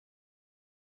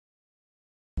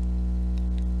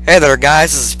Hey there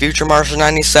guys, this is Future Martian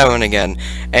 97 again,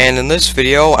 and in this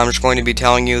video I'm just going to be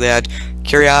telling you that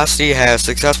Curiosity has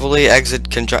successfully exited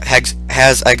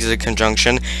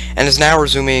conjunction and is now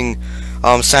resuming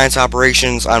science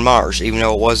operations on Mars, even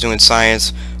though it was doing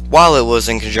science while it was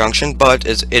in conjunction, but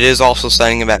it is also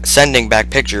sending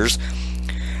back pictures,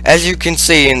 as you can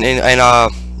see in a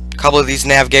couple of these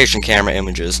navigation camera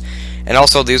images. And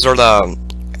also these are the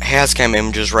HazCam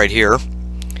images right here.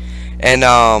 And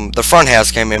the front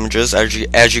HazCam images,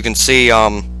 as you can see,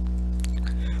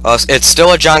 it's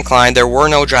still a John Klein. There were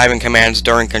no driving commands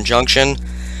during conjunction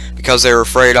because they were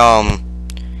afraid the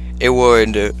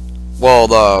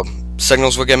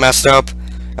signals would get messed up.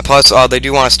 And plus, they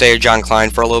do want to stay at John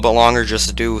Klein for a little bit longer just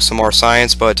to do some more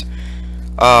science. But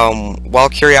while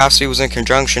Curiosity was in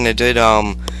conjunction, it did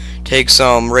take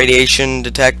some radiation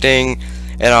detecting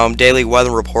and daily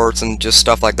weather reports and just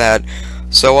stuff like that.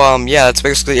 So yeah, that's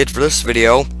basically it for this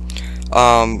video.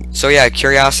 So yeah,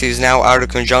 Curiosity is now out of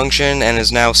conjunction and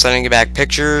is now sending back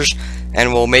pictures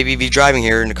and will maybe be driving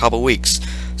here in a couple weeks.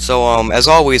 So as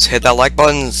always, hit that like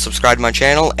button, subscribe to my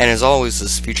channel, and as always,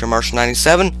 this is Future Martian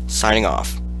 97 signing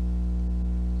off.